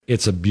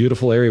It's a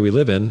beautiful area we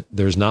live in.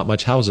 There's not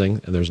much housing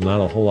and there's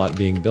not a whole lot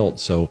being built.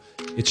 So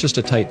it's just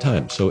a tight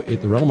time. So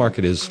the rental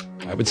market is,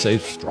 I would say,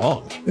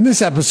 strong. In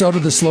this episode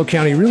of the Slow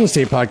County Real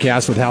Estate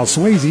Podcast with Hal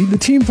Sweasey, the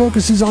team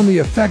focuses on the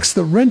effects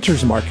the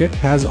renters market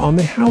has on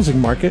the housing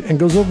market and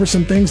goes over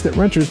some things that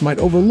renters might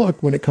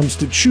overlook when it comes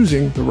to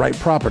choosing the right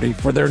property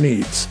for their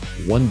needs.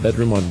 1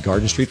 bedroom on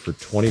Garden Street for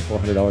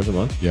 $2,400 a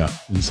month. Yeah,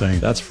 insane.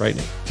 That's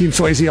frightening. Team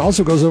Sweasey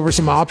also goes over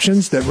some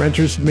options that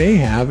renters may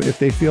have if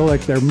they feel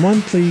like their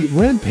monthly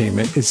rent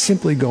payment is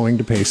simply going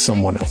to pay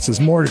someone else's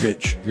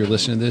mortgage. If you're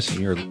listening to this and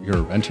you're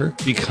a renter,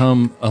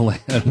 become a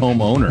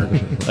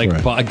homeowner. Like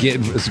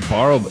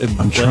borrow.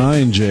 I'm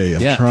trying, Jay.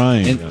 I'm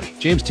trying.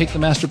 And James, take the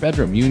master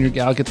bedroom. You and your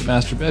gal get the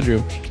master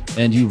bedroom,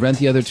 and you rent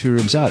the other 2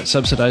 rooms out. It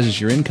subsidizes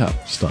your income.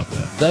 Stop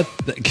that.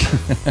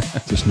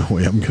 That There's no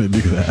way I'm going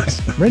to do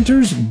that.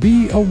 Renters,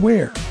 be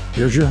aware.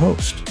 Here's your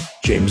host,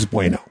 James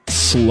Bueno.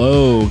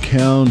 Slow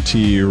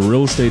County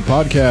Real Estate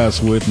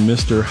Podcast with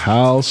Mr.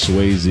 Hal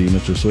Sweasey.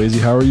 Mr. Sweasey,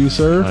 how are you,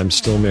 sir? I'm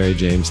still married,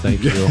 James.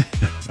 Thank you.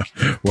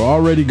 We're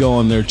already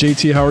going there.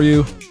 JT, how are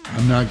you?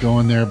 I'm not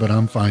going there, and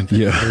I'm fine.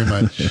 Thank you very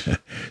much.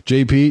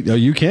 JP, no,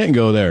 you can't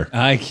go there.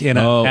 I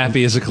cannot.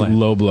 Happy as a clam.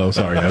 Low blow.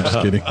 Sorry, I'm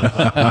just kidding.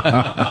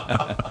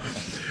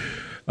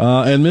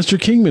 And Mr.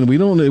 Kingman, we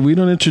don't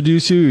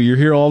introduce you. You're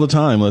here all the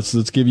time.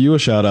 Let's give you a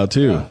shout out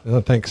too.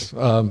 Thanks.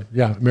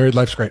 Married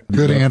life's great.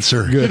 Good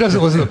answer. He doesn't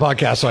listen to the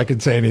podcast, so I can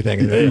say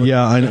anything.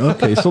 Yeah, I know.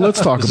 Okay, so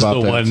let's talk about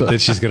the that. one that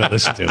she's going to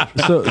listen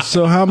to.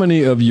 So how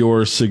many of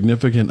your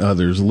significant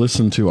others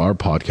listen to our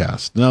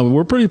podcast? Now,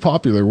 we're pretty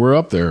popular. We're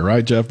up there,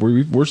 right, Jeff?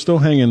 We're still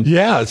hanging.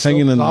 Yeah, it's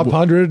hanging in top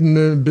 100 in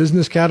the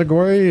business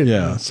category.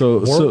 Yeah,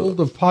 so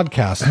world of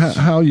podcasts.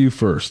 How you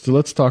first? So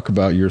let's talk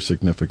about your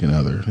significant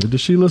other.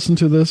 Does she listen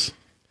to this?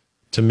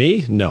 To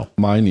me, no.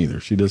 Mine either.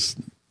 She just,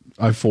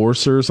 I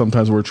force her.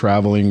 Sometimes we're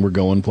traveling, we're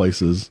going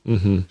places.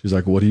 Mm-hmm. She's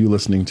like, "What are you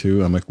listening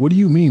to?" I'm like, "What do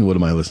you mean? What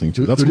am I listening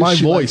to?" That's my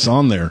voice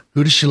on there.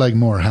 Who does she like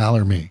more, Hal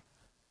or me?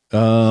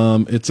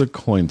 It's a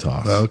coin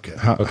toss. Okay.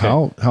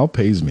 How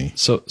pays me?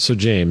 So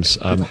James,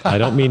 I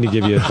don't mean to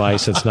give you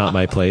advice. It's not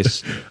my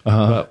place.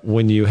 But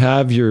when you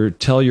have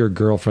tell your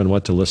girlfriend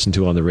what to listen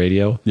to on the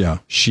radio, yeah,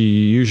 she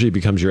usually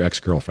becomes your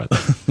ex-girlfriend.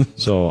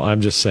 So I'm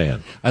just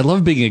saying. I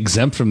love being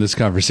exempt from this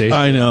conversation.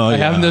 I know. I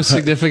have no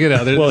significant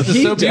other. Well,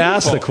 he so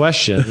asked the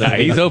question.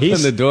 He's opened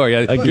the door.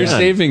 Yeah, you're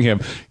saving him.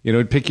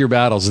 Pick your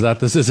battles. Is that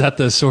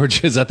the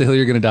sword? Is that the hill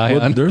you're going to die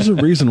on? There's a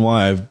reason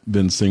why I've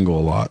been single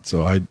a lot.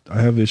 So I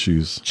have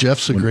issues.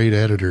 Jeff's a great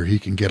editor. He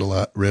can get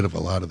rid of a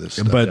lot of this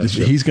stuff. But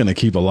he's going to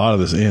keep a lot of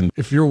this in.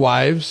 If your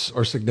wives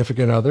or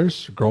significant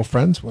others,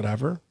 girlfriends,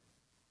 whatever,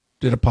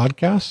 did a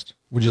podcast,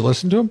 would you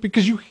listen to them?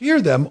 Because you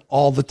hear them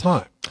all the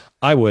time.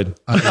 I would.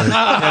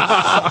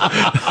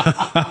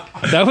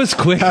 That was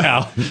quick,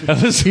 Hal.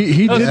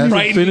 He didn't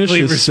even finish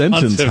his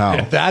sentence,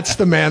 Hal. That's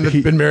the man that's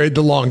been married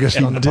the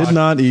longest on the podcast. Did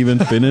not even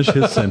finish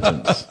his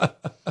sentence.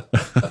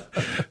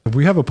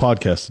 We have a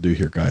podcast to do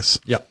here, guys.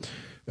 Yep.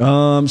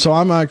 So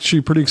I'm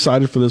actually pretty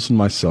excited for this one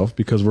myself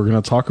because we're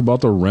going to talk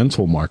about the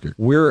rental market.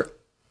 We're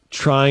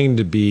trying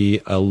to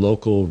be a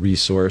local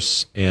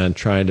resource and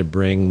trying to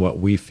bring what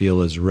we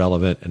feel is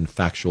relevant and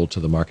factual to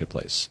the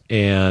marketplace.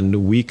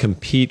 And we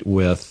compete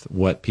with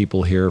what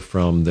people hear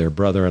from their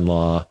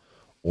brother-in-law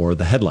or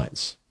the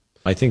headlines.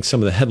 I think some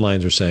of the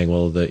headlines are saying,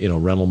 well, the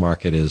rental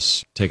market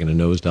is taking a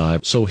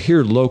nosedive. So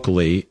here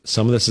locally,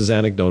 some of this is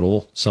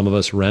anecdotal. Some of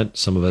us rent.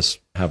 Some of us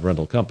have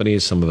rental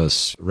companies. Some of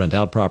us rent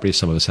out properties.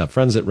 Some of us have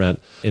friends that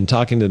rent. In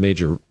talking to the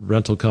major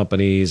rental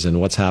companies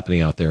and what's happening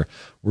out there,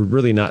 we're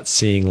really not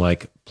seeing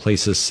like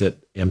places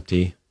sit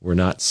empty. We're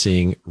not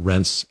seeing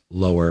rents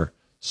lower.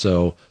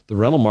 So the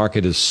rental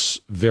market is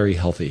very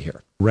healthy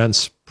here.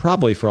 Rents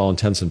probably for all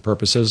intents and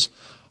purposes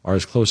are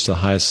as close to the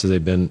highest as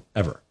they've been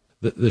ever.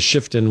 The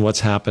shift in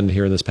what's happened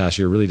here in this past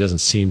year really doesn't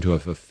seem to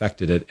have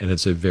affected it, and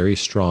it's a very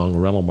strong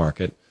rental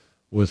market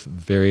with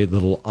very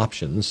little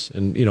options.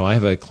 And, I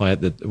have a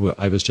client that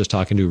I was just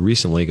talking to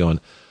recently going,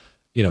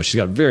 she's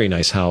got a very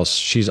nice house.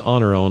 She's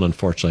on her own,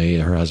 unfortunately.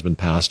 Her husband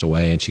passed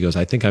away, and she goes,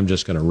 I think I'm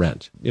just going to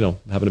rent.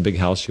 Having a big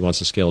house, she wants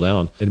to scale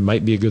down. It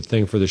might be a good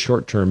thing for the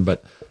short term,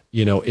 but,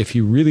 if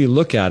you really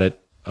look at it,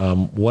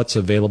 what's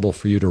available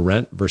for you to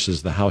rent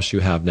versus the house you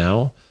have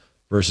now,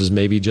 versus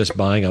maybe just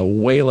buying a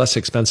way less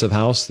expensive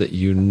house that that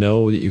you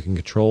can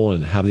control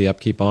and have the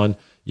upkeep on,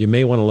 you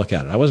may want to look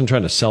at it. I wasn't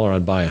trying to sell her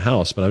on buy a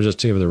house, but I was just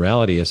telling you the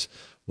reality is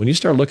when you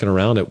start looking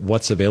around at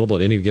what's available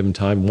at any given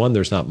time, 1,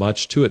 there's not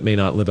much. 2, it may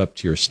not live up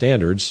to your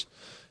standards.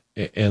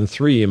 And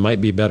 3, you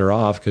might be better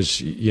off because,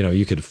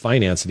 you could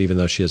finance it even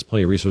though she has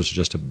plenty of resources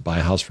just to buy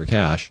a house for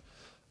cash.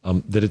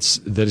 That it's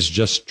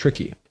just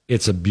tricky.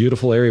 It's a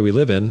beautiful area we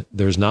live in.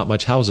 There's not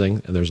much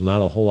housing and there's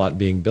not a whole lot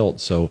being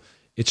built. So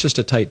it's just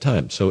a tight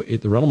time. So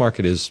the rental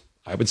market is,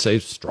 I would say,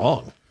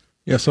 strong.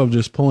 Yeah, so I'm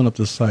just pulling up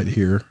this site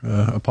here,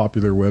 a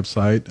popular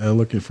website,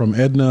 looking from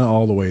Edna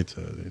all the way to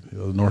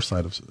the north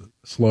side of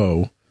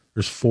Slow.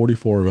 There's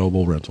 44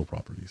 available rental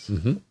properties.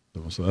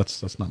 Mm-hmm. So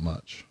that's not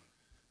much.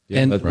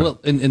 Yeah, and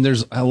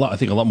there's I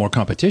think a lot more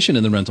competition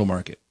in the rental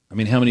market. I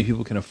mean, how many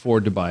people can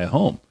afford to buy a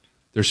home?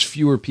 there's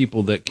fewer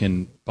people that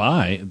can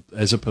buy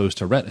as opposed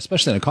to rent,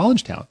 especially in a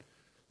college town.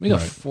 We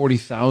got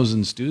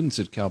 40,000 students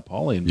at Cal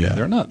Poly, and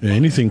they're not. Yeah,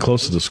 anything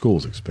close to the school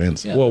is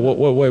expensive. Yeah.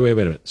 Well, wait a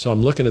minute. So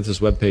I'm looking at this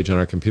webpage on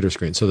our computer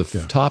screen. So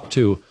the top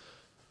two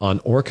on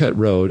Orcutt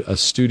Road, a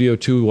Studio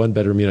 2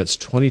 one-bedroom unit's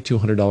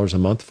 $2,200 a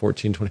month,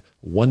 $1,420.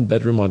 One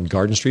bedroom on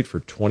Garden Street for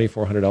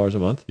 $2,400 a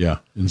month. Yeah,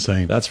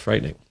 insane. That's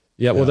frightening.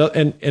 Yeah, well,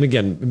 and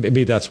again,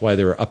 maybe that's why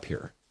they were up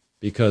here,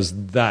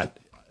 because that,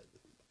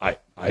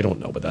 I don't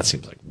know, but that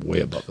seems like way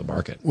above the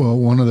market. Well,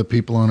 one of the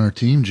people on our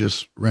team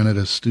just rented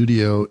a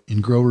studio in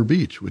Grover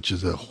Beach, which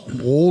is a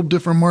whole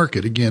different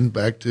market. Again,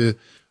 back to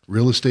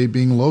real estate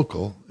being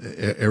local.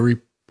 Every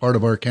part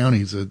of our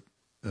county is a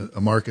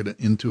market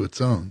into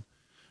its own,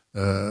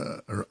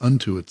 or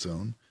unto its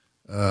own.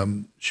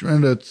 She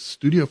rented a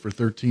studio for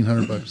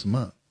 $1,300 a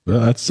month. Well,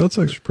 that's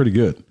actually pretty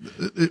good.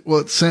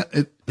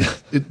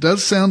 It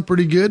does sound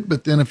pretty good,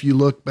 but then if you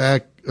look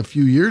back a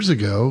few years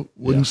ago,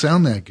 wouldn't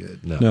sound that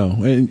good. No.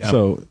 And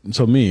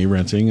so me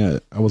renting,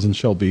 I was in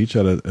Shell Beach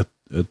at a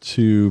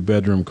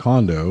 2-bedroom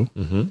condo,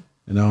 and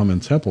now I'm in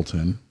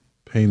Templeton,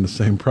 paying the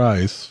same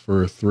price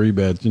for a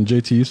 3-bed. And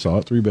JT, you saw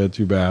it, 3-bed,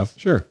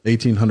 2-bath,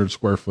 1,800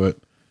 square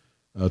foot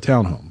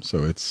townhome.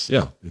 So it's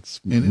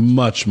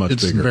much bigger.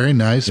 It's very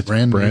nice, it's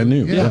brand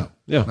new. Yeah.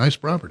 Nice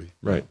property.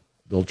 Right.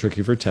 A little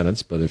tricky for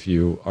tenants, but if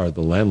you are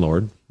the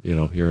landlord,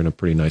 you're in a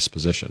pretty nice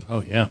position.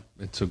 Oh, yeah.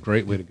 It's a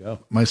great way to go.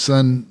 My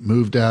son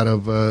moved out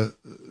of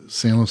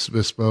San Luis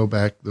Obispo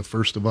back the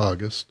 1st of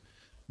August.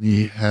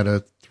 He had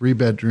a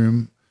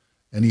 3-bedroom,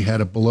 and he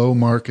had a below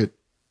market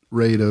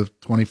rate of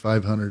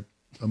 $2,500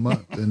 a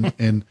month.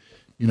 And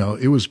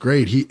it was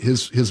great.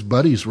 His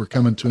buddies were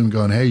coming to him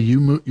going, "Hey,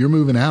 you're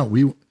moving out.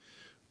 We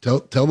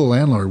tell the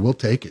landlord we'll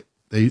take it."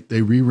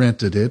 They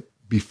re-rented it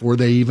before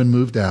they even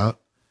moved out,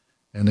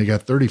 and they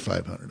got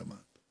 $3,500 a month.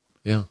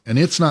 Yeah. And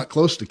it's not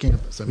close to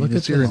campus. I mean,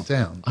 it's here in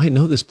town. I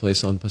know this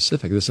place on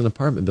Pacific. This is an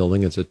apartment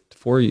building. It's a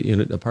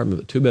 4-unit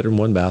apartment, 2-bedroom,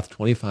 1-bath,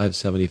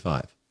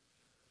 $2,575.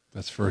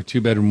 That's for a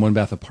 2-bedroom,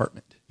 1-bath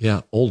apartment.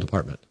 Yeah, old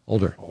apartment,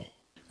 older.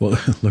 Well,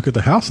 look at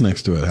the house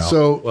next to it, Hal.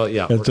 So,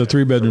 it's a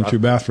 3-bedroom,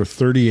 2-bath for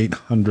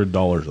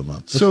 $3,800 a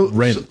month. So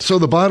rent. So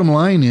the bottom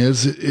line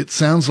is, it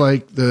sounds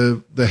like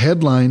the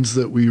headlines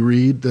that we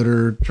read that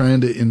are trying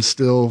to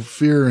instill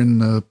fear in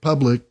the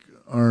public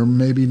are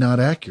maybe not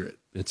accurate.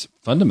 It's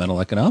fundamental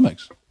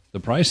economics. The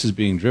price is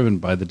being driven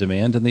by the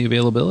demand and the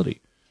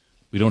availability.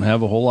 We don't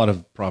have a whole lot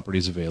of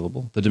properties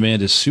available. The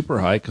demand is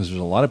super high because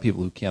there's a lot of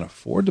people who can't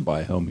afford to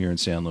buy a home here in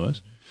San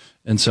Luis.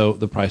 And so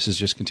the prices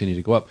just continue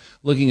to go up.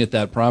 Looking at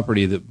that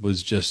property that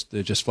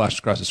just flashed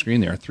across the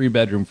screen there, a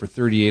 3-bedroom for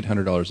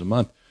 $3,800 a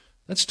month,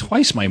 that's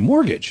twice my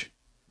mortgage.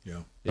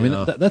 Yeah. I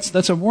mean,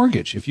 that's a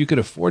mortgage. If you could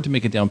afford to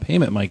make a down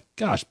payment, my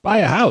gosh, buy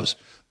a house.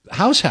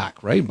 House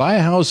hack, right? Buy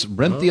a house,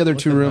 rent the other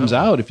 2 rooms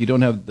out. If you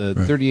don't have the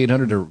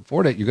 $3,800 to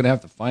afford it, you're going to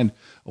have to find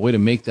a way to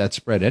make that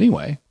spread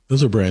aneway.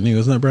 Those are brand new.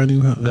 Isn't that brand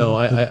new? No,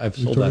 I've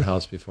sold that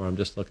house before. I'm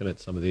just looking at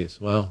some of these.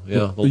 Well,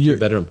 yeah, little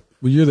 2-bedroom.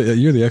 Well, you're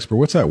the expert.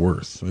 What's that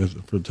worth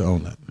to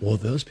own that? Well,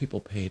 those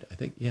people paid, I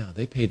think,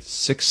 they paid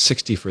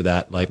 $660 for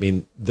that. I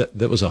mean, that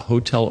was a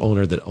hotel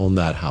owner that owned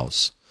that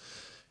house,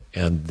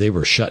 and they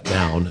were shut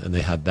down, and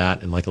they had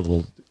that and like a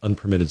little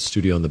unpermitted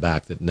studio in the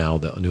back that now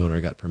the new owner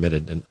got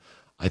permitted, and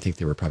I think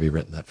they were probably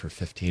renting that for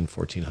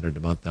 $1,400 a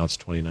month. Now it's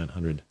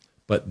 $2,900.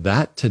 But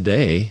that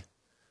today,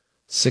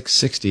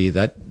 $660.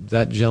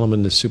 That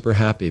gentleman is super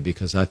happy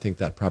because I think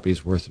that property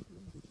is worth.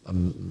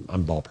 I'm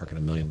ballparking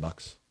 $1 million.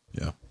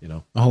 Yeah.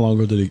 How long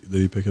ago did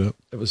he pick it up?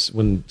 It was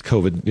when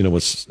COVID,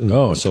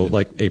 was. So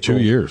like April.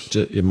 2 years.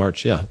 In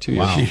March. Yeah. 2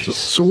 wow. years.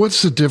 So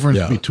what's the difference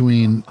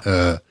between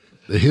the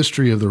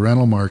history of the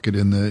rental market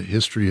and the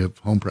history of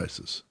home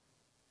prices?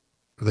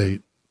 They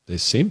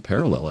seem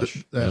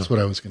parallelish. That's what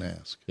I was going to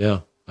ask.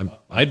 Yeah.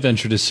 I'd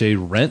venture to say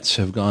rents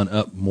have gone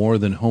up more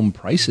than home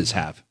prices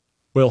have.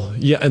 Well,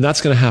 yeah, and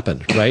that's going to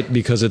happen, right?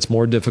 Because it's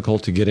more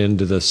difficult to get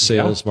into the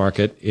sales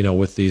market,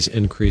 with these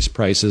increased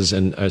prices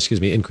and,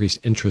 increased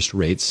interest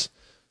rates.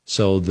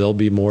 So there'll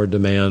be more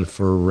demand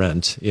for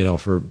rent,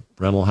 for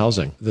rental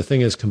housing. The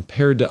thing is,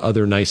 compared to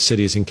other nice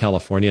cities in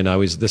California,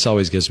 and this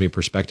always gives me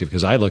perspective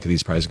because I look at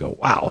these prices and go,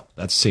 wow,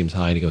 that seems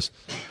high. And he goes,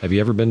 have you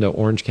ever been to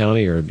Orange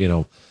County or,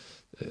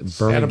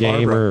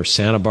 Burlingame or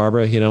Santa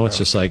Barbara? It's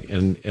just like,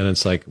 and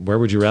it's like, where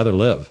would you rather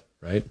live,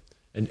 right?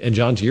 And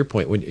John, to your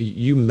point, when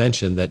you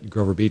mentioned that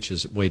Grover Beach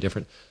is way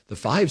different, the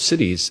 5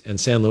 cities and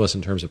San Luis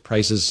in terms of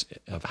prices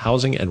of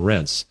housing and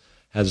rents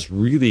has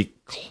really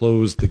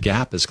closed. The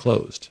gap is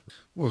closed.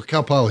 Well,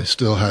 Cal Poly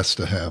still has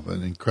to have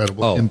an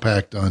incredible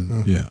impact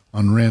on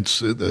rents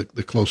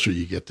the closer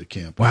you get to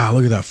campus. Wow,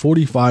 look at that,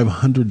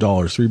 $4,500,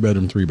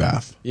 3-bedroom,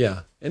 3-bath.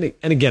 Yeah. And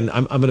again,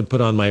 I'm going to put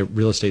on my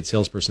real estate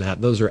salesperson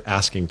hat. Those are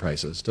asking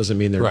prices. Doesn't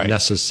mean they're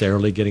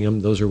necessarily getting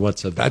them. Those are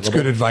what's available. That's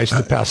good advice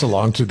to pass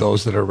along to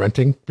those that are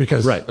renting,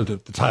 because the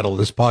title of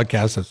this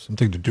podcast has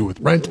something to do with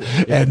rent,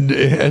 and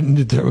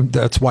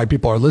that's why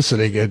people are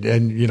listening.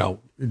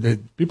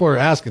 And people are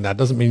asking. That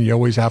doesn't mean you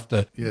always have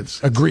to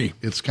agree.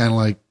 It's kind of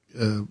like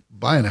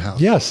buying a house.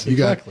 Yes, you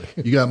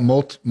got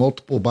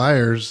multiple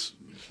buyers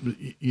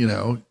you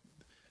know,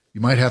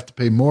 you might have to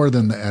pay more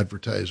than the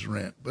advertised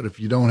rent. But if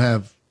you don't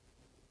have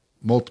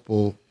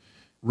multiple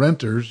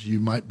renters, you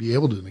might be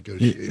able to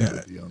negotiate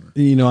with the owner.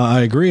 You know,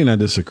 I agree and I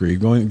disagree.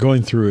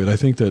 Going through it, I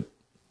think that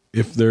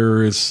if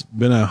there has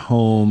been a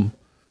home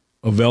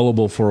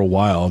available for a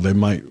while, they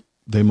might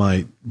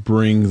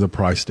bring the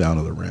price down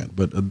of the rent.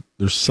 But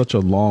there's such a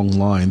long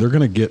line; they're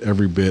going to get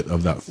every bit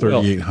of that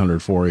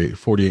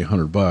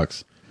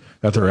 $4,800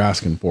 that they're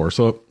asking for.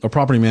 So a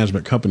property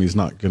management company is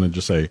not going to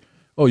just say,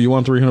 "Oh, you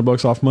want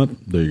 $300 off a month?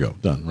 There you go,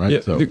 done." Right?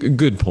 Yeah, So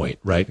good point,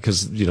 right?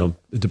 Because, you know,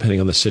 depending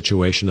on the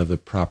situation of the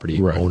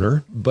property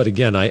owner. But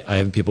again, I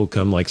have people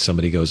come, like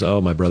somebody goes, "Oh,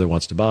 my brother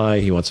wants to buy.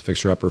 He wants a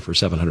fixer-upper for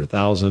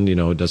 $700,000. You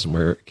know, it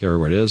doesn't care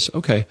where it is."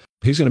 Okay,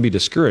 he's going to be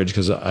discouraged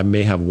because I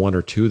may have one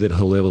or two that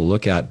he'll be able to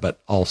look at,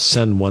 but I'll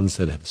send ones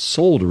that have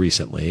sold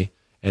recently,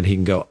 and he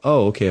can go,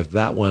 "Oh, okay, if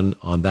that one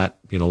on that,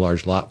 you know,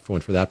 large lot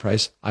went for that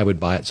price, I would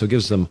buy it." So it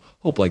gives them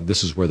hope, like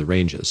this is where the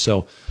range is.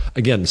 So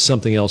again,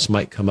 something else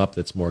might come up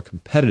that's more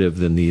competitive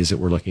than these that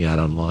we're looking at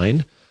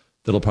online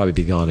that'll probably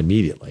be gone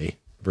immediately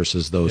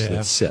versus those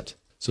that sit.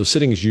 So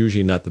sitting is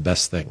usually not the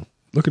best thing.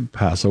 look at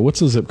Paso. What's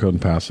the zip code in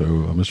Paso,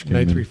 Mr.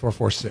 Kingman?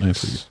 93446.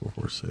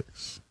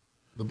 93446.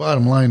 The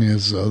bottom line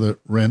is, though, that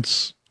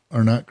rents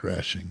are not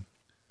crashing.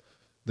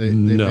 They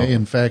may,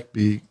 in fact,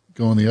 be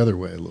going the other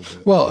way a little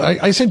bit. Well,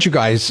 I sent you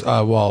guys,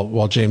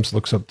 while James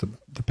looks up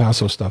the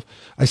Paso stuff,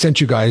 I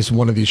sent you guys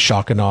one of these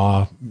shock and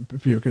awe.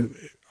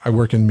 I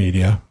work in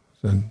media,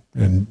 and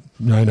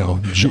I know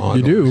John.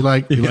 You do. You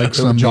like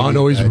some John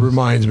always guys.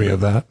 reminds me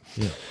of that.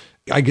 Yeah.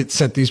 I get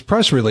sent these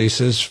press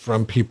releases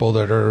from people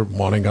that are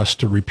wanting us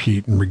to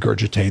repeat and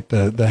regurgitate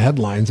the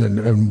headlines.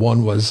 And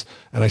one was,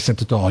 and I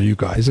sent it to all you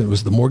guys, and it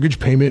was the mortgage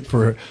payment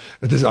for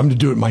this. I'm going to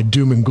do it in my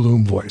doom and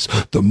gloom voice.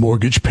 The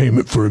mortgage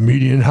payment for a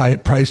median high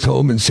priced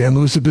home in San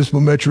Luis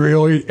Obispo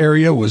metro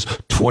area was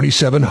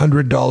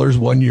 $2,700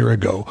 1 year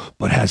ago,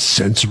 but has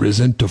since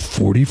risen to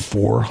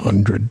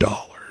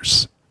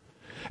 $4,400.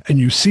 And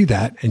you see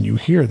that and you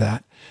hear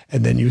that.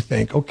 And then you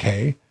think,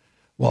 okay,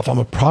 well, if I'm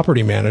a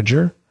property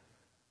manager,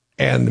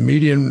 and the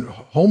median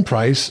home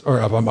price,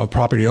 or if I'm a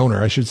property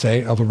owner, I should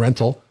say, of a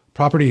rental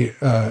property,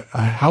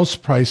 a house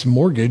price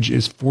mortgage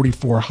is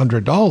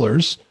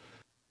 $4,400.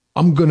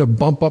 I'm going to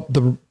bump up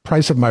the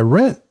price of my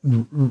rent,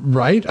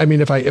 right? I mean,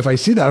 if I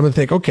see that, I'm going to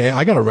think, okay,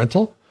 I got a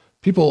rental.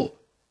 People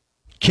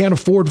can't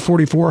afford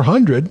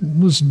 $4,400.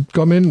 Let's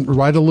come in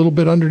right a little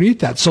bit underneath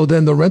that. So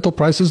then the rental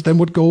prices then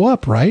would go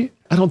up, right?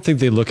 I don't think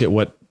they look at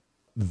what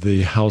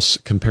the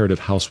comparative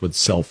house would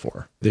sell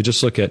for. They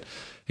just look at,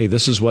 hey,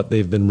 this is what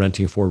they've been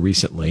renting for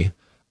recently.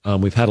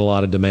 We've had a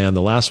lot of demand.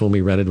 The last one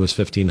we rented was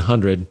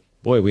 $1,500.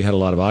 Boy, we had a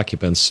lot of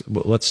occupants.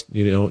 Let's,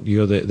 the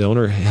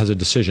owner has a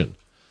decision.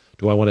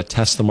 Do I want to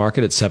test the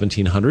market at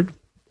 $1,700,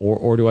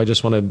 or do I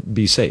just want to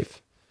be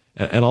safe?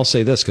 And I'll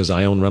say this because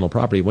I own rental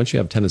property. Once you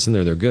have tenants in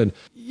there, they're good.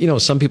 You know,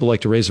 some people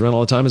like to raise the rent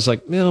all the time. It's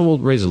like, we'll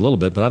raise it a little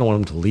bit, but I don't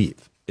want them to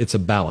leave. It's a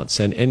balance,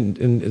 and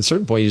at a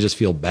certain point, you just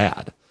feel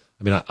bad.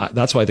 I mean,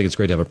 that's why I think it's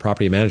great to have a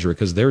property manager,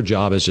 because their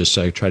job is just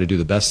to try to do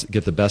the best,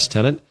 get the best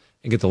tenant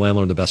and get the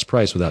landlord the best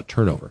price without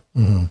turnover.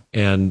 Mm-hmm.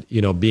 And,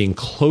 being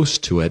close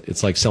to it,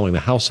 it's like selling the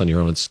house on your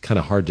own. It's kind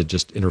of hard to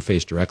just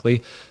interface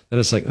directly. Then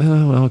it's like,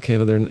 oh, well, okay,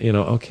 well,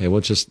 okay,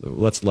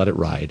 let's let it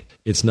ride.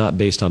 It's not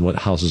based on what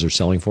houses are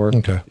selling for,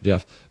 okay,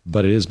 Jeff,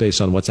 but it is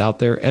based on what's out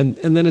there. And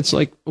then it's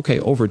like, okay,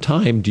 over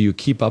time, do you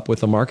keep up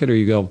with the market, or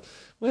you go,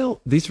 well,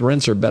 these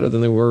rents are better than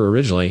they were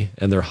originally,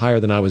 and they're higher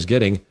than I was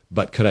getting,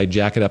 but could I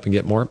jack it up and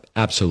get more?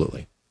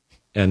 Absolutely.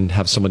 And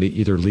have somebody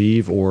either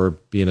leave or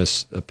be in a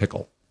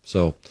pickle.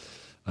 So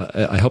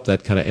I hope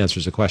that kind of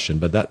answers the question,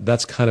 but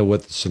that's kind of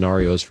what the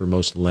scenario is for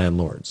most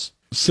landlords.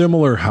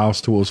 Similar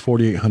house to what was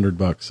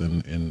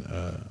 $4,800 in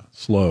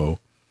Slow.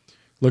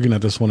 Looking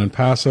at this one in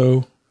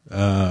Paso,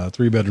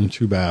 3-bedroom,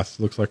 2-bath,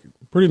 looks like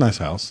a pretty nice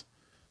house.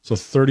 So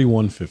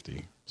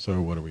 $3,150.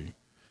 So what are we,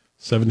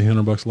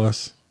 $1,700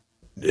 less?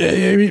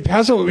 I mean,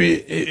 Paso,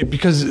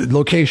 because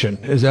location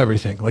is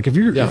everything. Like if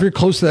you're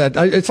close to that,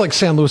 it's like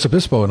San Luis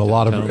Obispo in a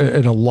lot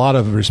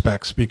of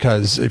respects.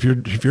 Because if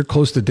you're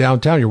close to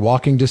downtown, you're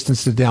walking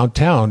distance to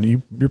downtown,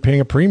 you're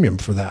paying a premium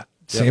for that.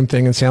 Yep. Same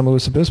thing in San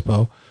Luis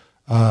Obispo,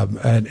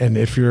 and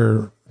if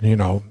you're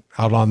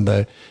out on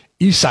the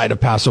east side of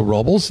Paso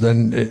Robles,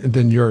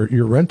 then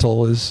your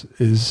rental is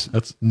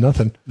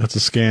nothing. That's a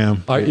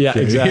scam. Yeah,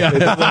 exactly.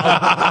 The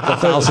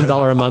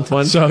 $1,000 a month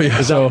one. So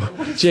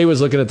Jay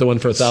was looking at the one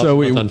for $1,000 a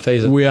month on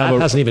Phase.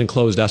 That hasn't even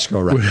closed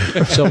escrow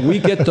right. So we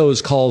get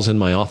those calls in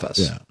my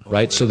office,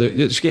 right? So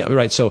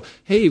right. So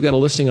hey, you've got a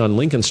listing on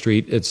Lincoln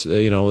Street. It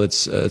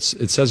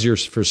says you're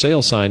for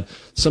sale sign.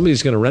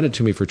 Somebody's going to rent it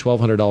to me for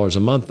 $1,200 a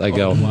month. I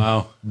go,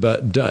 wow.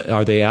 But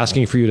are they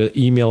asking for you to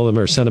email them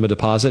or send them a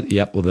deposit?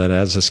 Yep. Well, then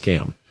that's a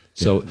scam.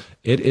 So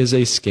it is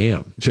a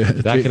scam.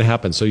 That can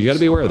happen. So you got to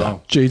be aware of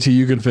that. JT,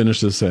 you can finish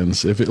this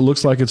sentence. If it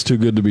looks like it's too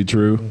good to be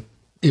true,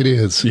 it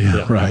is.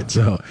 Yeah. Right.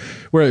 So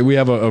we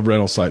have a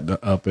rental site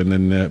up, and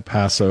in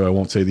Paso, I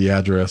won't say the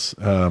address.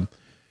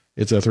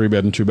 It's a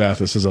 3-bed and 2-bath.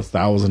 This is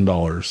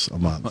 $1,000 a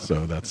month.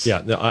 So that's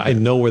Yeah, no, I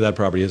know where that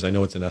property is. I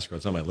know it's in escrow.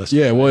 It's on my list.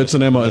 yeah. Well, it's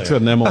an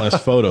MLS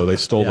photo. They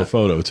stole the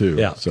photo too.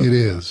 Yeah. So. It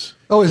is.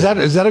 Oh, is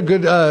that a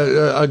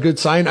good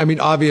sign? I mean,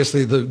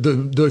 obviously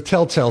the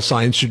telltale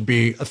sign should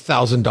be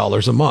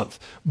 $1,000 a month.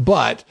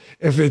 But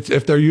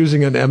if they're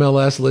using an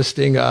MLS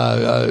listing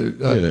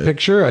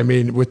picture, I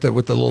mean, with the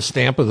little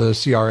stamp of the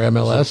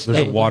CRMLS,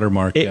 There's a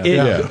watermark.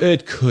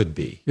 It could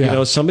be. Yeah. You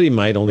know, somebody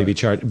might only be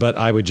charged, but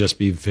I would just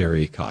be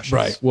very cautious.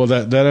 Right. Well,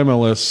 that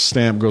MLS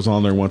stamp goes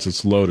on there once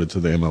it's loaded to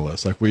the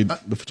MLS. Like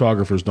the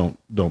photographers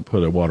don't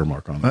put a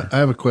watermark on there. I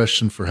have a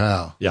question for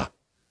Hal. Yeah.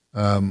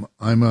 I'm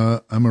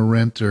a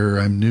renter.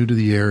 I'm new to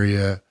the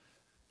area.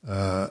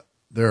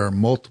 There are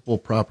multiple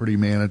property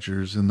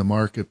managers in the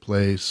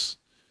marketplace.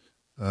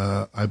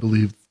 I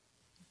believe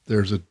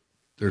they're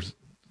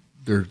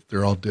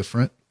all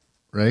different,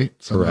 right?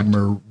 Some Correct. of them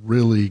are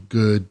really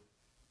good,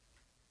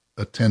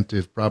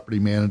 attentive property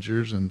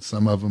managers, and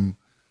some of them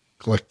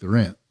collect the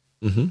rent.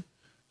 Mm-hmm.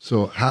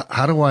 So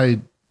how do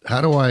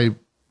I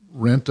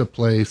rent a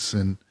place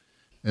and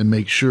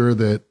make sure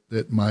that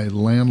my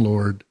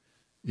landlord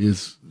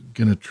is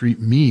going to treat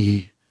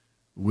me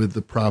with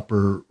the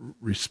proper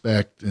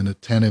respect and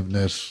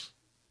attentiveness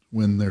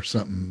when there's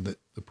something that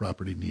the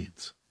property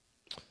needs?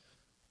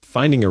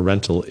 Finding a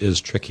rental is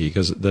tricky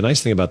because the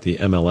nice thing about the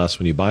MLS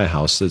when you buy a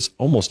house is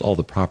almost all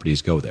the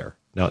properties go there.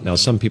 Now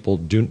some people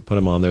do put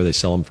them on there. They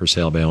sell them for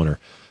sale by owner,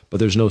 but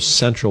there's no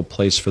central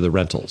place for the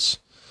rentals.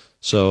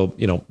 So,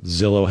 you know,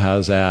 Zillow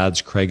has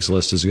ads.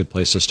 Craigslist is a good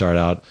place to start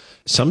out.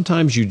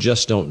 Sometimes you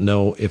just don't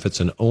know if it's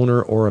an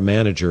owner or a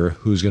manager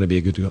who's going to be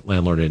a good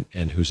landlord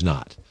and who's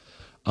not.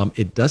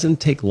 It doesn't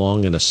take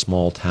long in a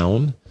small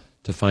town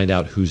to find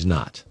out who's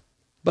not.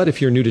 But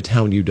if you're new to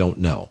town, you don't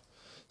know.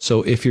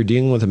 So if you're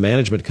dealing with a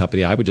management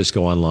company, I would just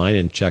go online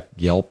and check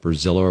Yelp or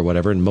Zillow or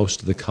whatever, and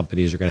most of the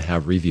companies are going to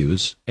have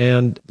reviews.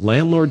 And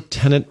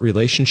landlord-tenant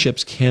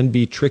relationships can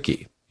be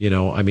tricky. You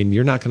know, I mean,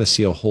 you're not going to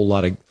see a whole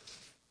lot of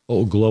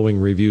glowing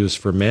reviews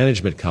for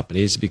management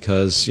companies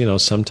because, you know,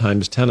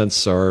 sometimes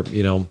tenants are,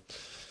 you know,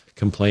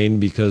 complain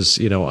because,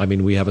 you know, I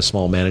mean, we have a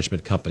small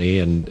management company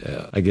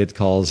and I get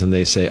calls and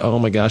they say, oh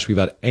my gosh, we've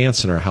got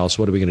ants in our house.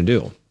 What are we going to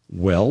do?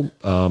 Well,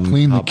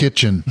 Clean the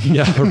kitchen.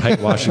 yeah, right.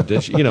 Wash your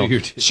dish. You know,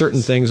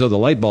 certain things. Oh, the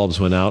light bulbs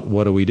went out.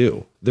 What do we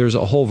do? There's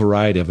a whole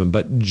variety of them.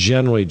 But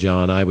generally,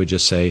 John, I would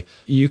just say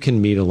you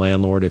can meet a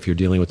landlord if you're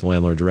dealing with the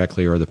landlord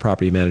directly or the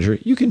property manager.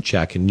 You can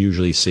check and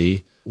usually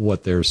see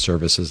what their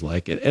service is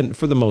like. And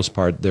for the most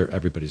part,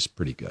 everybody's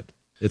pretty good.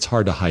 It's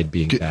hard to hide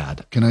being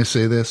bad. Can I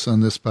say this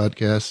on this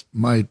podcast?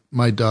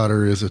 My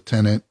daughter is a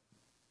tenant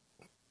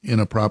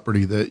in a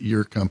property that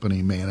your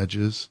company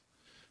manages.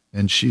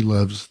 And she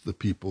loves the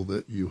people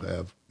that you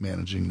have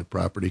managing the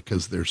property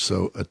because they're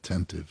so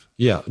attentive.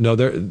 Yeah, no,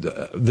 they're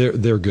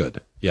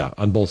good. Yeah,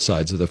 on both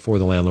sides for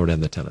the landlord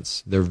and the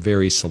tenants. They're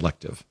very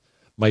selective.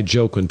 My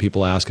joke when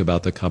people ask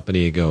about the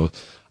company, I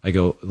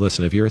go,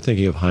 listen, if you're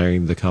thinking of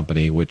hiring the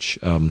company, which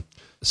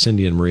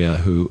Cindy and Maria,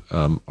 who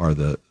are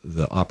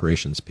the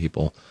operations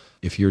people,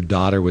 if your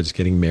daughter was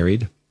getting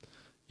married,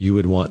 you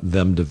would want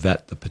them to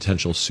vet the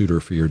potential suitor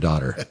for your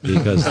daughter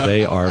because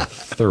they are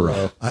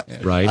thorough,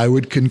 right? I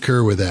would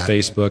concur with that.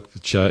 Facebook,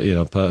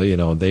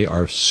 they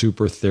are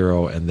super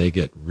thorough and they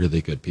get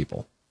really good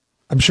people.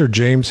 I'm sure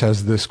James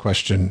has this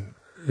question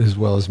as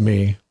well as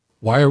me.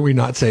 Why are we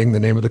not saying the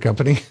name of the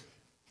company?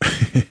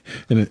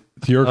 And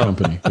it's your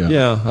company. Yeah.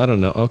 Yeah, I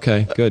don't know.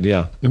 Okay, good.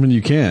 Yeah. I mean,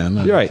 you can.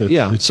 You're right.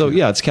 Yeah.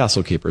 It's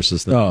Castle Keepers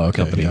is the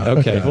company. Yeah.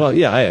 Okay. Well,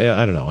 yeah,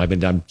 I don't know. I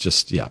mean, I'm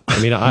just, yeah. I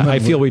mean, I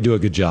feel we do a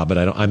good job, but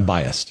I'm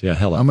biased. Yeah.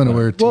 Hello. I'm going to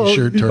wear a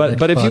t-shirt.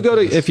 But if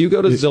you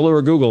go to Zillow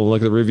or Google and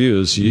look at the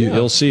reviews,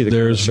 you'll see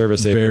there's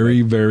service.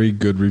 Very, very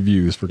good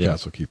reviews for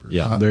Castle Keepers.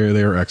 Yeah.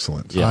 They are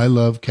excellent. Yeah. I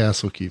love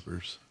Castle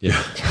Keepers.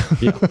 Yeah.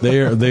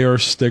 They are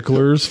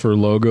sticklers for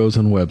logos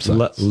and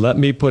websites. Let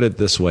me put it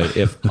this way: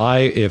 if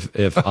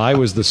I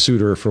was the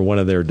suitor for one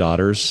of their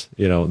daughters,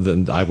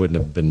 then I wouldn't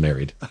have been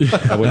married.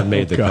 I wouldn't have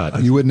made the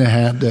cut. You wouldn't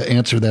have had to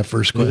answer that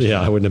first question. Yeah,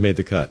 I wouldn't have made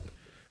the cut.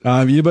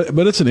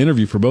 But it's an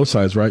interview for both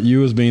sides, right?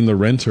 You as being the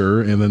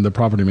renter and then the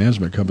property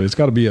management company. It's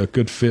got to be a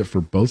good fit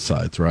for both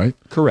sides, right?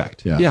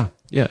 Correct. Yeah.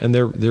 Yeah. And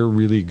they're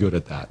really good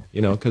at that,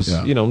 because,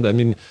 I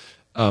mean,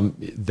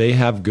 they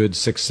have good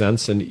sixth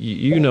sense. And,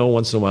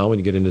 once in a while when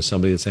you get into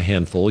somebody that's a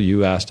handful,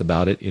 you asked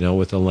about it,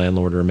 with a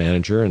landlord or a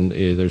manager, and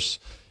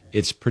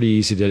it's pretty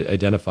easy to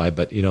identify,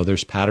 but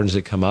there's patterns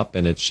that come up,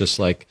 and it's just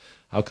like,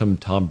 how come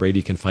Tom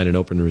Brady can find an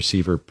open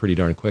receiver pretty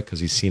darn quick?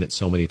 Because he's seen it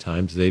so many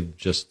times. They've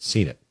just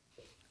seen it.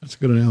 That's a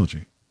good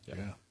analogy. Yeah.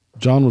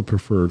 John would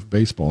prefer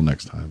baseball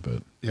next time,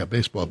 but yeah,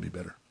 baseball would be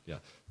better. Yeah.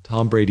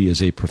 Tom Brady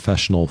is a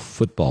professional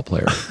football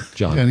player,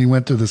 John. And he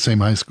went to the same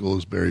high school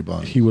as Barry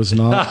Bonds. He was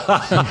not.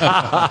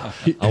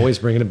 Always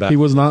bringing it back. He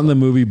was not in the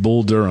movie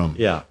Bull Durham.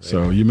 Yeah.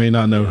 So you may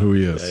not know who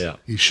he is. Yeah.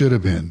 He should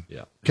have been.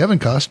 Yeah. Kevin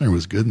Costner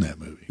was good in that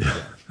movie.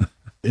 Yeah.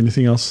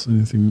 Anything else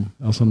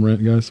on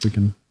rent, guys? We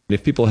can.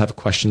 If people have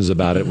questions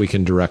about it, we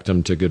can direct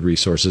them to good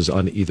resources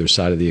on either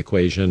side of the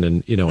equation.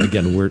 And,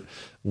 again,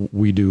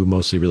 we do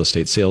mostly real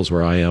estate sales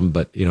where I am,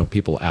 but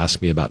people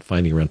ask me about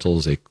finding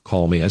rentals. They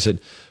call me. I said,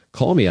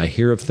 call me. I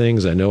hear of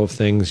things. I know of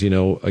things.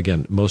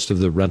 Again, most of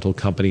the rental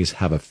companies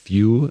have a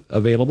few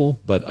available,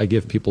 but I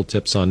give people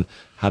tips on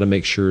how to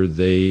make sure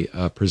they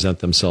present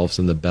themselves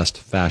in the best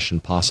fashion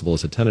possible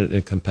as a tenant in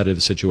a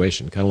competitive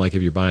situation. Kind of like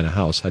if you're buying a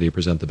house, how do you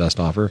present the best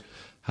offer?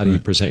 How do you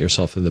present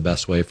yourself in the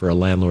best way for a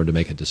landlord to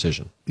make a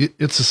decision?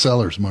 It's a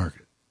seller's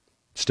market.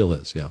 Still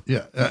is, yeah.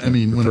 Yeah, I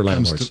mean, when For it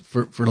comes landlords.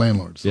 to for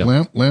landlords,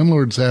 Yeah.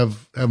 Landlords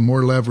have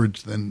more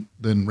leverage than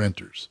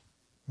renters.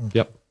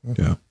 Yep.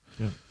 Yeah.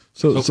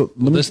 So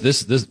let me,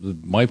 This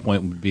my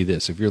point would be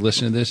this: if you're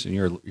listening to this and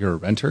you're a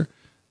renter,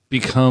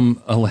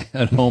 become a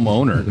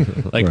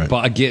homeowner. Like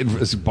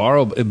Right.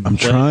 borrow. I'm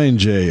trying,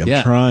 Jay.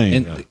 I'm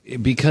trying.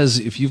 And because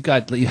if you've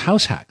got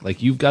house hack,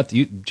 like you've got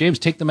James,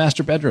 take the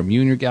master bedroom.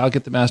 You and your gal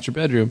get the master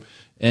bedroom,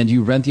 and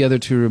you rent the other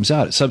 2 rooms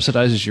out. It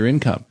subsidizes your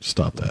income.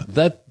 Stop that.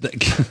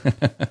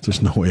 There's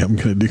There's no way I'm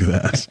going to do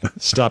that.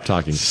 Stop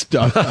talking.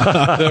 Stop.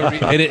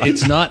 and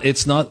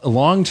it's not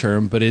long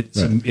term, but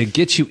it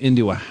gets you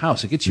into a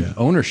house. It gets you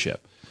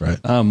ownership. Right.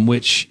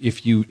 Which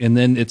and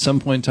then at some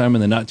point in time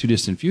in the not too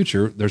distant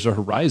future, there's a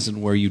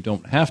horizon where you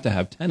don't have to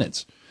have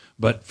tenants.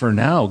 But for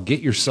now, get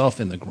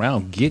yourself in the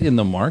ground, get in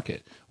the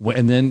market.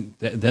 And then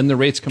the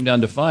rates come down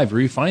to 5,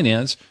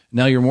 refinance.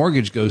 Now your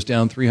mortgage goes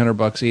down $300,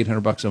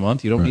 $800 a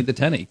month. You don't need the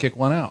tenant. You kick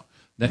one out.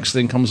 Next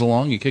thing comes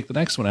along, you kick the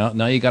next one out.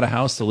 Now you got a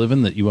house to live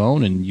in that you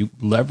own, and you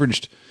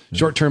leveraged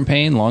short-term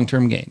pain,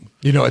 long-term gain.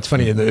 It's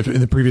funny. In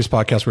the previous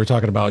podcast, we were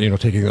talking about,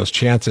 taking those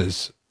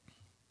chances.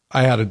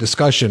 I had a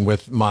discussion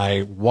with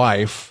my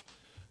wife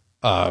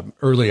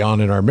early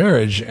on in our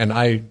marriage, and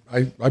I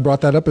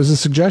brought that up as a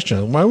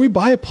suggestion. Why don't we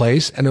buy a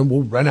place and then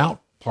we'll rent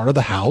out part of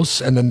the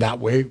house, and then that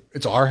way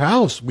it's our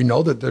house. We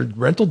know that the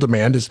rental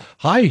demand is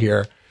high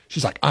here.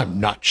 She's like, I'm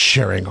not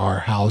sharing our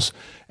house.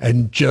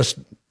 And just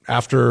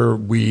after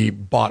we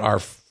bought our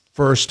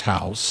first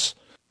house,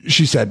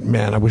 she said,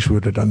 man, I wish we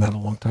would have done that a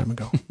long time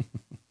ago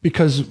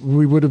because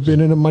we would have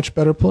been in a much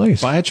better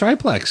place. Buy a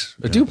triplex,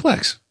 a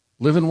duplex.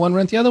 Live in one,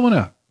 rent the other one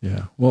out.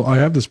 Yeah. Well, I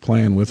have this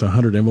plan with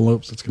 100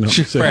 envelopes that's going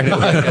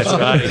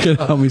to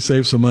help me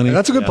save some money.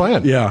 That's a good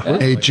plan. Yeah.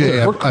 Hey,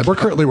 Jay, We're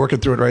currently working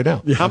through it right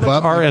now. How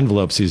much are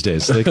envelopes these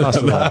days? They cost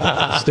a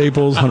lot.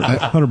 Staples,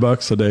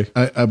 $100 a day.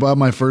 I bought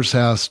my first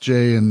house,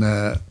 Jay, and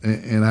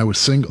I was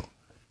single,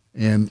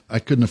 and I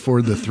couldn't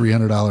afford the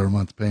 $300 a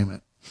month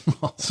payment.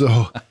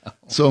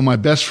 So my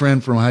best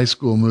friend from high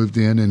school moved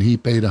in, and he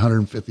paid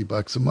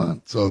 $150 a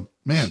month. So,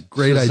 man,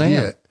 great Shazam.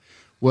 idea.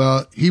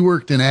 Well, he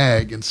worked in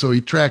ag, and so he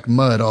tracked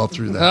mud all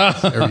through the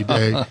house every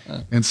day.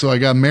 And so I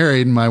got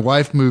married, and my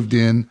wife moved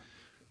in.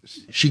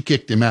 She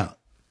kicked him out,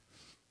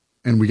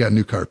 and we got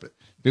new carpet.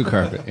 New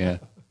carpet, yeah.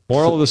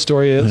 Moral of the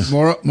story is?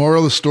 Moral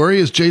of the story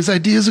is Jay's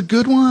idea is a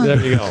good one.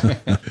 There you go.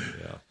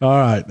 All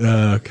right.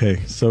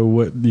 Okay. So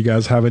what, do you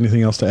guys have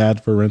anything else to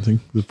add for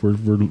renting?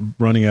 We're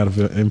running out of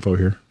info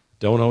here.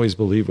 Don't always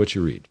believe what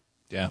you read.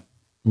 Yeah.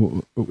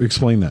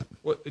 Explain that.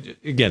 Well,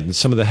 again,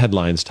 some of the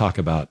headlines talk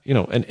about,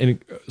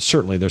 and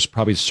certainly there's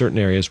probably certain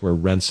areas where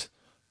rents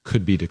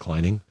could be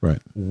declining.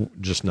 Right.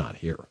 Just not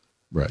here.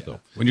 Right.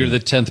 So, When you're the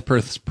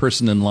 10th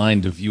person in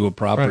line to view a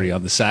property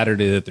on the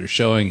Saturday that they're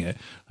showing it,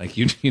 like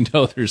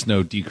there's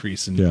no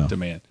decrease in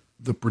demand.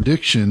 The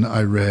prediction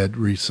I read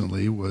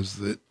recently was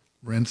that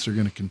rents are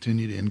going to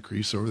continue to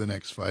increase over the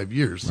next 5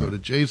 years. So to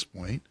Jay's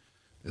point,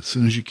 as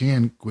soon as you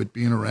can, quit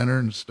being a renter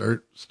and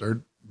start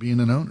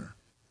being an owner.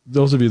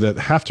 Those of you that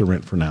have to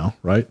rent for now,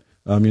 right?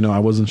 I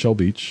was in Shell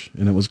Beach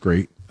and it was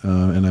great.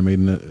 And I made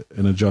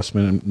an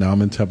adjustment, and now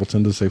I'm in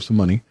Templeton to save some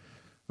money.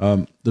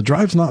 The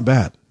drive's not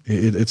bad.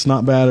 It's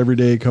not bad every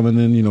day coming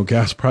in.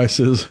 Gas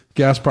prices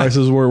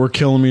were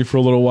killing me for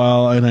a little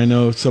while. And I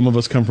know some of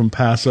us come from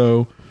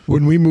Paso.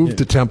 When we moved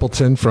to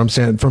Templeton from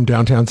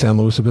downtown San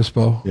Luis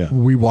Obispo,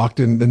 we walked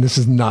in, and this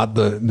is not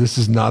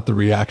the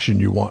reaction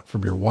you want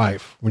from your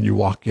wife when you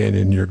walk in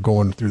and you're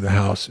going through the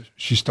house.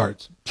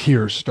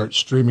 Tears start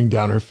streaming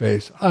down her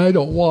face. I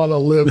don't want to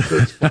live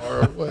this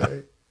far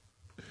away.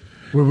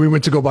 When we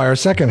went to go buy our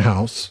second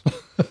house,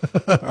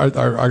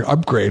 our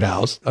upgrade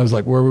house, I was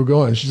like, "Where are we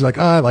going?" She's like,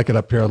 "I like it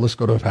up here. Let's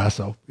go to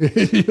Paso."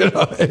 It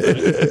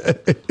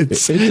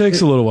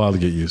takes a little while to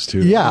get used to.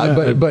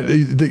 Yeah, but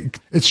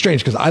it's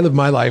strange because I live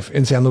my life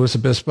in San Luis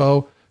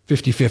Obispo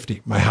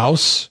 50-50. My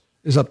house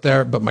is up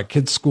there, but my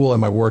kids' school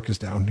and my work is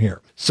down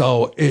here.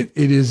 So it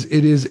is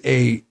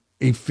a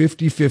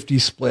 50-50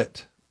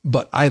 split.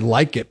 But I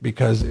like it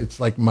because it's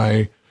like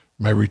my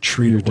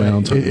retreat away.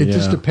 It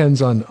just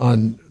depends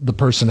on the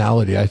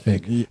personality, I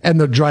think.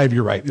 And the drive,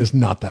 you're right, is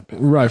not that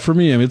bad. Right. For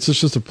me, it's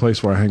just a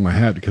place where I hang my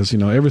hat because,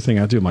 everything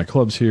I do, my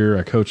club's here,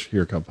 I coach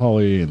here at Cal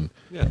Poly, and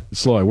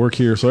it's slow. I work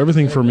here. So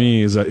everything for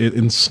me is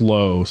in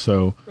slow.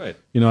 So,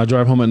 I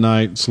drive home at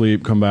night,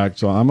 sleep, come back.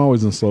 So I'm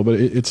always in slow, but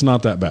it's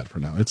not that bad for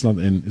now. It's not,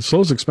 and slow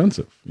is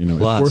expensive. It's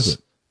worth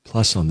it.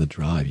 Plus on the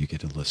drive, you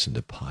get to listen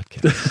to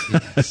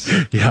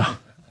podcasts. Yeah.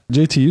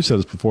 JT, you said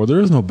this before.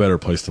 There is no better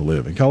place to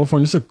live. In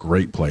California, it's a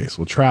great place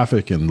with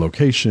traffic and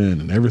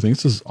location and everything.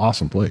 It's just an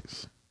awesome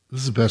place.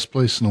 This is the best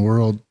place in the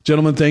world.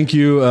 Gentlemen, thank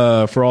you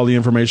for all the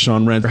information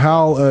on rent.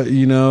 Hal,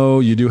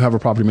 you do have a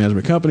property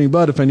management company,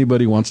 but if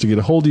anybody wants to get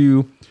a hold of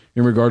you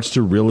in regards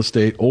to real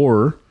estate,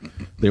 or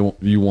they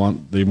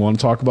want to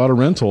talk about a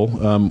rental,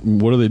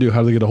 what do they do? How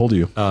do they get a hold of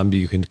you?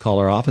 You can call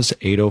our office,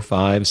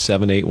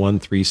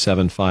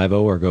 805-781-3750,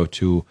 or go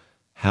to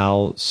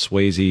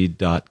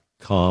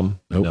halsweasey.com.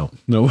 Nope.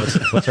 No.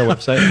 What's our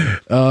website?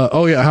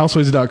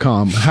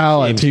 halsweasey.com.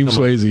 Hal at Team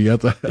Sweasey.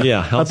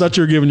 Yeah. I thought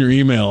you were giving your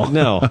email.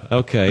 No.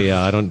 Okay.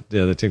 Yeah. I don't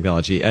the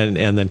technology.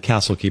 And then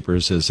Castle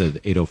Keepers is at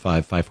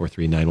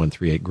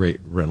 805-543-9138.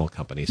 Great rental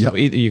company. So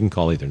you can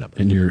call either number.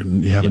 And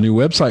you have a new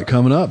website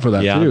coming up for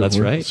that too. Yeah, that's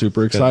We're right.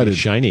 Super It's gonna be excited.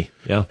 shiny.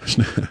 Yeah.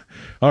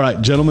 All right,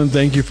 gentlemen,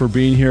 thank you for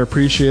being here.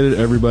 Appreciate it.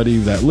 Everybody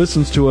that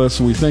listens to us,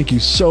 we thank you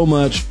so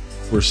much.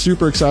 We're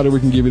super excited we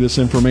can give you this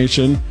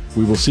information.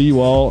 We will see you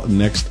all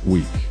next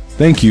week.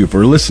 Thank you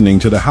for listening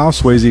to the Hal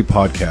Sweasey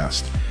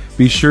podcast.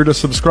 Be sure to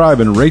subscribe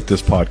and rate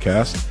this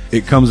podcast.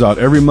 It comes out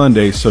every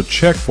Monday, so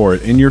check for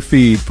it in your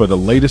feed for the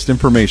latest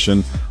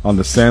information on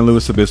the San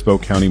Luis Obispo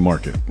County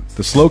market.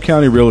 The Slow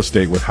County Real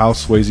Estate with Hal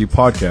Sweasey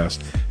podcast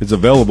is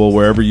available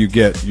wherever you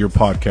get your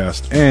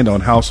podcast and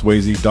on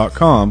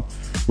halsweasey.com,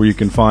 where you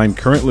can find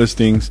current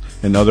listings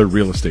and other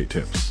real estate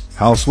tips.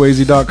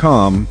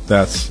 halsweasey.com,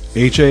 that's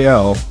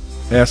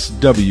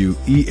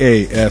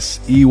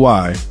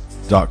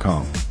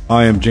HALSWEASEY.com.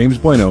 I am James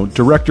Bueno,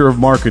 Director of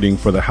Marketing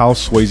for the Hal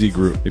Sweasey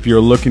Group. If you're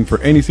looking for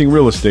anything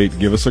real estate,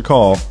 give us a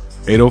call,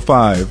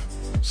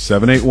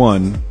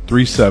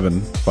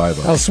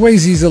 805-781-3750. Hal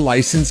Sweasey is a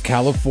licensed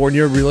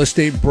California real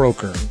estate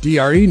broker.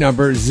 DRE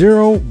number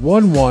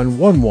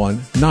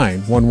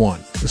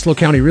 01111-911. The Slow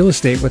County Real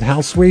Estate with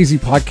Hal Sweasey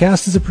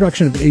podcast is a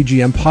production of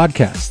AGM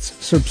Podcasts.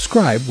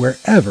 Subscribe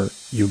wherever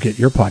you get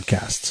your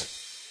podcasts.